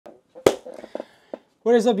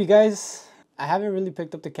What is up, you guys? I haven't really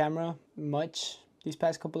picked up the camera much these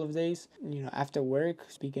past couple of days. You know, after work,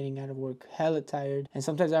 be getting out of work hella tired, and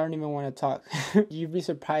sometimes I don't even want to talk. You'd be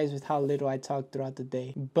surprised with how little I talk throughout the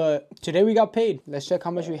day. But today we got paid. Let's check how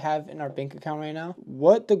much we have in our bank account right now.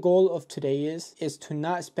 What the goal of today is to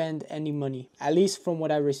not spend any money, at least from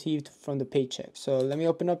what I received from the paycheck. So let me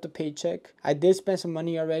open up the paycheck. I did spend some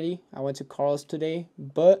money already. I went to Carl's today,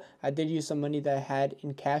 but I did use some money that I had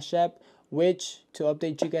in Cash App, which, to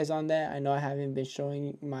update you guys on that, I know I haven't been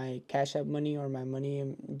showing my Cash App money or my money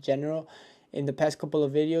in general in the past couple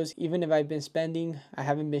of videos. Even if I've been spending, I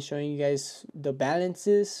haven't been showing you guys the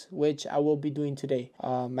balances, which I will be doing today.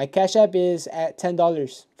 My Cash App is at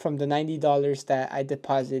 $10 from the $90 that I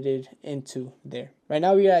deposited into there. Right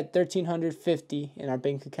now we are at $1,350 in our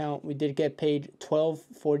bank account. We did get paid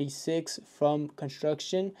 $12.46 from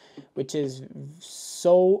construction, which is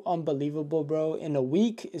so unbelievable, bro. In a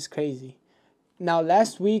week is crazy. Now,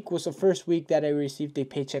 last week was the first week that I received a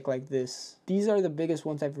paycheck like this. These are the biggest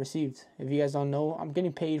ones I've received. If you guys don't know, I'm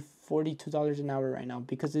getting paid $42 an hour right now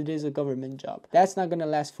because it is a government job. That's not going to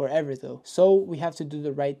last forever though. So we have to do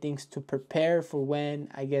the right things to prepare for when,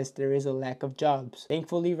 I guess, there is a lack of jobs.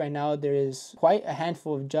 Thankfully, right now, there is quite a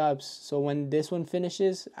handful of jobs. So when this one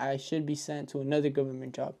finishes, I should be sent to another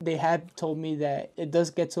government job. They had told me that it does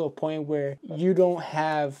get to a point where you don't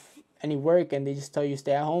have any work and they just tell you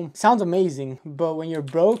stay at home. Sounds amazing, but when you're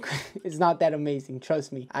broke, it's not that amazing.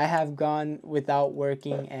 Trust me. I have gone without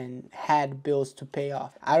working and had bills to pay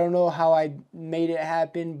off. I don't know how I made it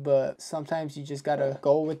happen, but sometimes you just gotta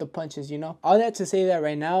go with the punches, you know? All that to say that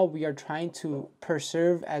right now we are trying to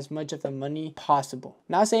preserve as much of the money possible.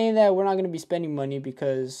 Not saying that we're not gonna be spending money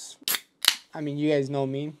because, I mean, you guys know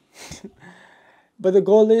me. But the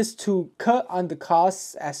goal is to cut on the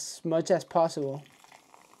costs as much as possible.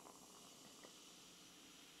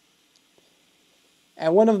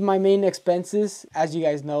 And one of my main expenses, as you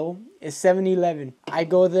guys know, is 7-Eleven. I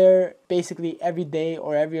go there basically every day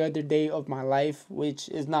or every other day of my life, which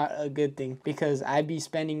is not a good thing because I be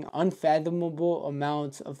spending unfathomable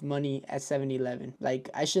amounts of money at 7-Eleven. Like,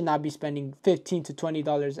 I should not be spending $15 to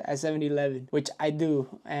 $20 at 7-Eleven, which I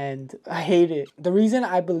do, and I hate it. The reason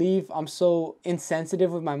I believe I'm so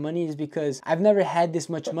insensitive with my money is because I've never had this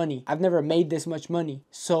much money. I've never made this much money.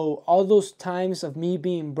 So all those times of me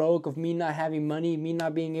being broke, of me not having money, me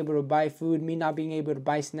not being able to buy food, me not being able to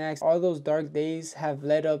buy snacks, all those dark days have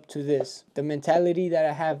led up to this. The mentality that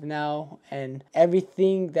I have now and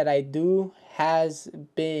everything that I do has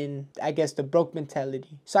been, I guess, the broke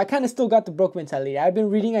mentality. So I kind of still got the broke mentality. I've been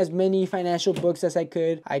reading as many financial books as I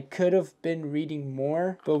could. I could have been reading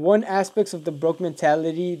more. But one aspect of the broke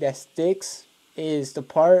mentality that sticks is the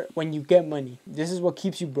part when you get money. This is what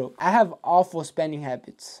keeps you broke. I have awful spending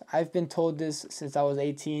habits. I've been told this since I was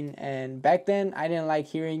 18, and back then I didn't like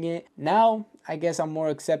hearing it. Now I guess I'm more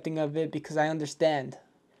accepting of it because I understand.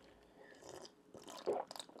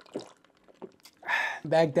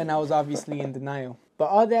 Back then I was obviously in denial. But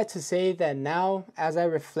all that to say that now, as I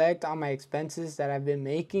reflect on my expenses that I've been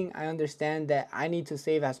making, I understand that I need to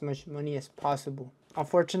save as much money as possible.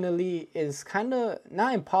 Unfortunately, it's kind of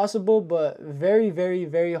not impossible, but very, very,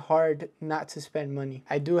 very hard not to spend money.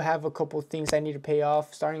 I do have a couple things I need to pay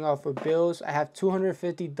off. Starting off with bills, I have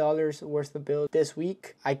 $250 worth of bills this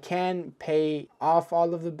week. I can pay off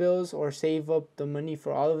all of the bills or save up the money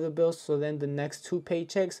for all of the bills, so then the next 2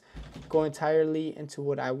 paychecks go entirely into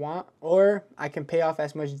what I want. Or I can pay off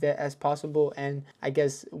as much debt as possible and I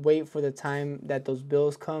guess wait for the time that those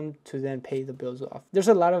bills come to then pay the bills off. There's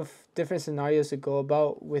a lot of different scenarios to go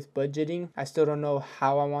about with budgeting. I still don't know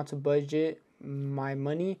how I want to budget my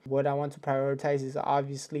money. What I want to prioritize is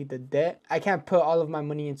obviously the debt. I can't put all of my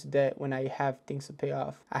money into debt when I have things to pay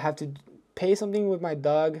off. I have to pay something with my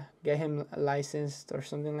dog, get him licensed or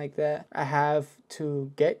something like that. I have to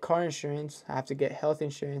get car insurance. I have to get health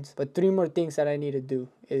insurance. But 3 more things that I need to do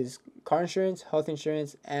is car insurance, health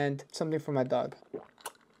insurance, and something for my dog.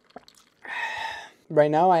 Right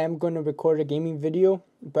now I am going to record a gaming video,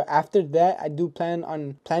 but after that I do plan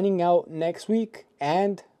on planning out next week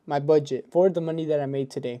and my budget for the money that I made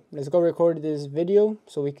today. Let's go record this video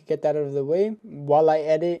so we can get that out of the way. While I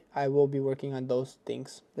edit, I will be working on those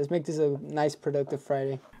things. Let's make this a nice productive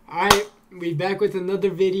Friday. Alright, we back with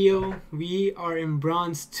another video. We are in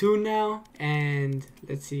bronze 2 now, and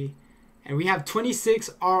let's see. And we have 26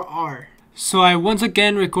 RR. So I once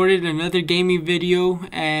again recorded another gaming video,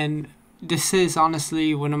 and this is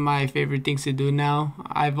honestly one of my favorite things to do now.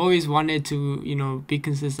 I've always wanted to, be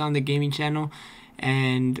consistent on the gaming channel,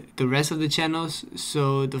 and the rest of the channels.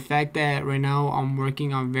 So the fact that right now I'm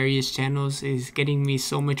working on various channels is getting me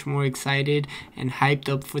so much more excited and hyped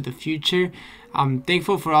up for the future. I'm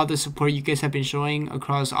thankful for all the support you guys have been showing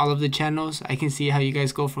across all of the channels. I can see how you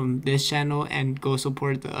guys go from this channel and go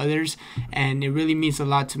support the others, and it really means a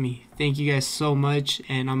lot to me. Thank you guys so much,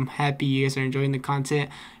 and I'm happy you guys are enjoying the content,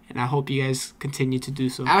 and I hope you guys continue to do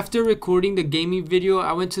so. After recording the gaming video,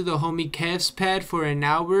 I went to the homie Kev's pad for an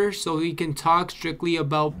hour so we can talk strictly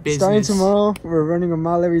about business. Starting tomorrow, we're running a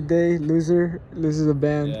mile every day. Loser loses a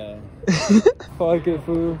band. Yeah. Fuck it,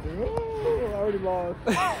 fool. I already lost.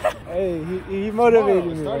 Hey, he motivated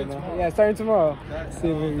me right now. Yeah, starting tomorrow. See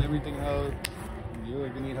if everything else. You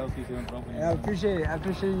if you need help, you see what I'm Yeah, I appreciate it. I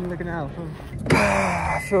appreciate you looking out.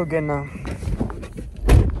 I feel good now.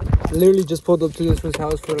 Literally just pulled up to this man's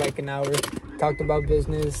house for like an hour. Talked about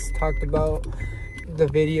business. Talked about the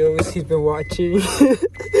videos he's been watching.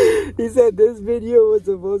 He said this video was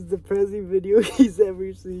the most depressing video he's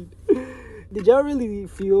ever seen. Did y'all really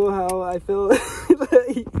feel how I felt?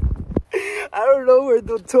 Like, I don't know where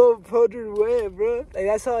the 1,200 went, bro. Like,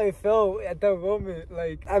 that's how I felt at that moment.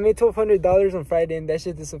 Like, I made $1,200 on Friday, and that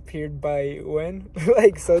shit disappeared by when?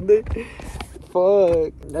 Like, Sunday?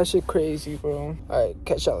 Fuck, that shit crazy, bro. Alright,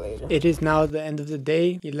 catch y'all later. It is now the end of the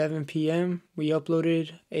day, 11 p.m. We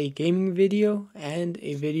uploaded a gaming video and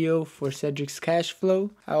a video for Cedric's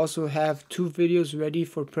Cashflow. I also have 2 videos ready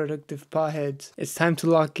for productive potheads. It's time to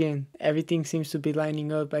lock in. Everything seems to be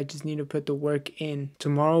lining up. I just need to put the work in.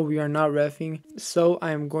 Tomorrow we are not reffing, so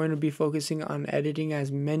I am going to be focusing on editing as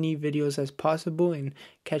many videos as possible and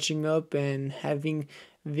catching up and having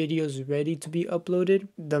videos ready to be uploaded.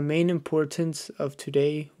 The main importance of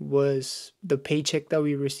today was the paycheck that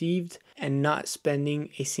we received and not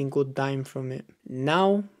spending a single dime from it.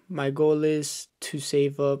 Now my goal is to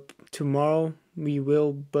save up. Tomorrow we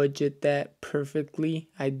will budget that perfectly.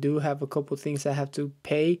 I do have a couple things I have to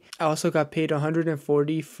pay. I also got paid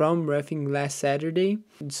 $140 from reffing last Saturday,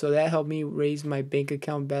 so that helped me raise my bank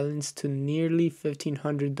account balance to nearly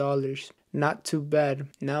 $1,500. Not too bad.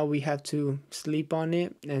 Now we have to sleep on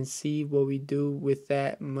it and see what we do with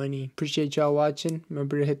that money. Appreciate y'all watching.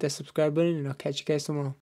 Remember to hit that subscribe button, and I'll catch you guys tomorrow.